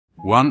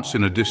Once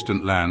in a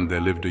distant land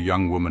there lived a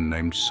young woman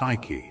named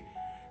Psyche,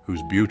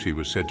 whose beauty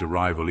was said to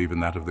rival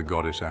even that of the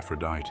goddess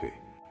Aphrodite.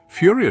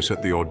 Furious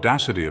at the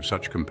audacity of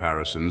such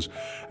comparisons,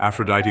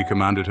 Aphrodite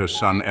commanded her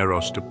son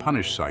Eros to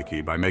punish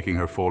Psyche by making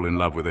her fall in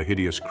love with a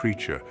hideous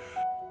creature.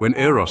 When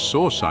Eros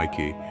saw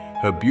Psyche,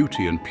 her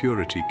beauty and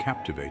purity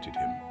captivated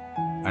him,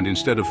 and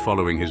instead of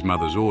following his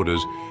mother's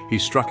orders, he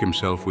struck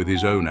himself with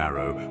his own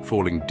arrow,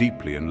 falling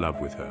deeply in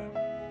love with her.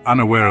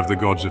 Unaware of the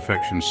god's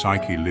affection,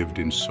 Psyche lived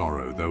in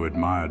sorrow. Though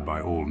admired by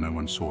all, no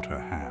one sought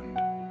her hand.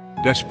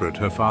 Desperate,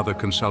 her father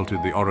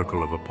consulted the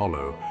oracle of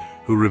Apollo,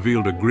 who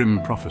revealed a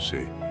grim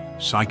prophecy.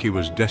 Psyche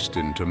was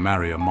destined to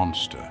marry a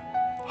monster.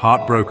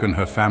 Heartbroken,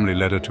 her family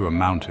led her to a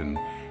mountain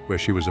where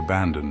she was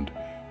abandoned,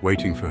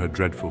 waiting for her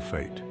dreadful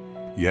fate.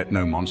 Yet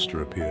no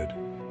monster appeared.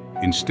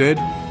 Instead,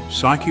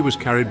 Psyche was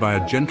carried by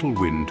a gentle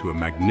wind to a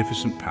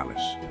magnificent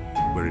palace,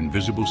 where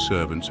invisible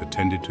servants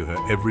attended to her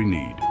every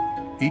need.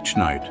 Each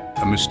night,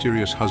 a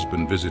mysterious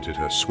husband visited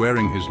her,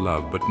 swearing his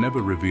love but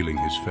never revealing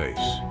his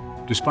face.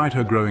 Despite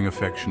her growing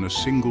affection, a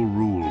single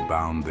rule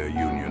bound their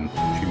union: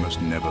 she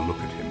must never look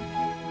at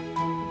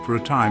him. For a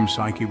time,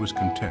 Psyche was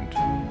content,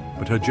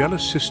 but her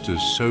jealous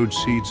sisters sowed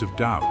seeds of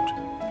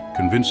doubt,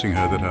 convincing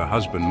her that her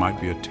husband might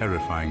be a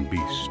terrifying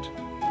beast.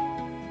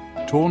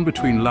 Torn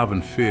between love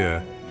and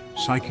fear,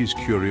 Psyche's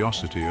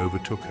curiosity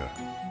overtook her.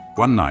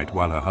 One night,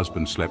 while her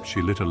husband slept,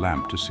 she lit a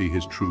lamp to see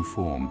his true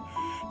form.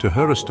 To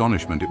her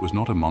astonishment, it was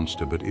not a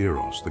monster but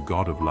Eros, the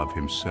god of love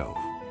himself.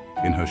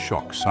 In her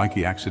shock,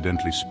 Psyche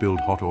accidentally spilled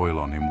hot oil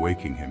on him,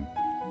 waking him.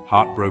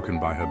 Heartbroken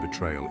by her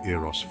betrayal,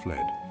 Eros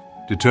fled.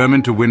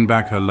 Determined to win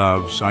back her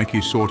love,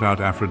 Psyche sought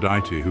out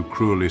Aphrodite, who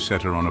cruelly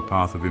set her on a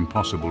path of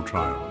impossible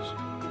trials.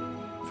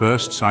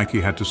 First,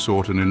 Psyche had to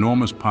sort an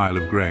enormous pile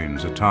of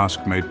grains, a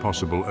task made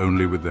possible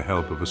only with the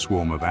help of a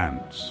swarm of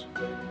ants.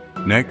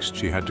 Next,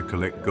 she had to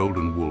collect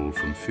golden wool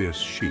from fierce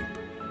sheep,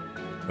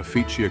 a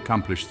feat she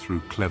accomplished through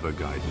clever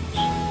guidance.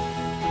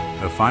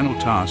 Her final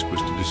task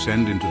was to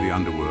descend into the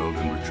underworld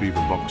and retrieve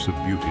a box of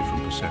beauty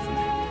from Persephone,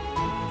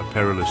 a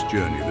perilous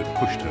journey that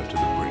pushed her to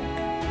the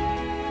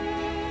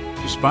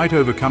brink. Despite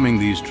overcoming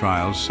these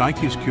trials,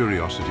 Psyche's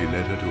curiosity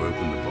led her to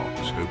open the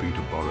box, hoping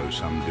to borrow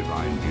some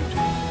divine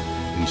beauty.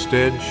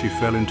 Instead, she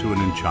fell into an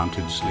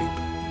enchanted sleep.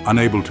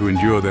 Unable to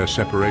endure their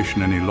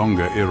separation any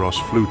longer, Eros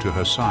flew to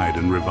her side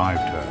and revived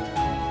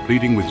her.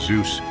 Pleading with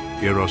Zeus,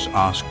 Eros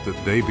asked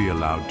that they be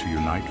allowed to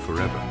unite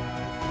forever.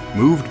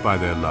 Moved by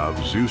their love,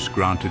 Zeus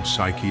granted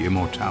Psyche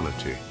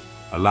immortality,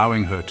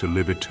 allowing her to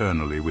live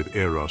eternally with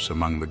Eros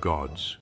among the gods.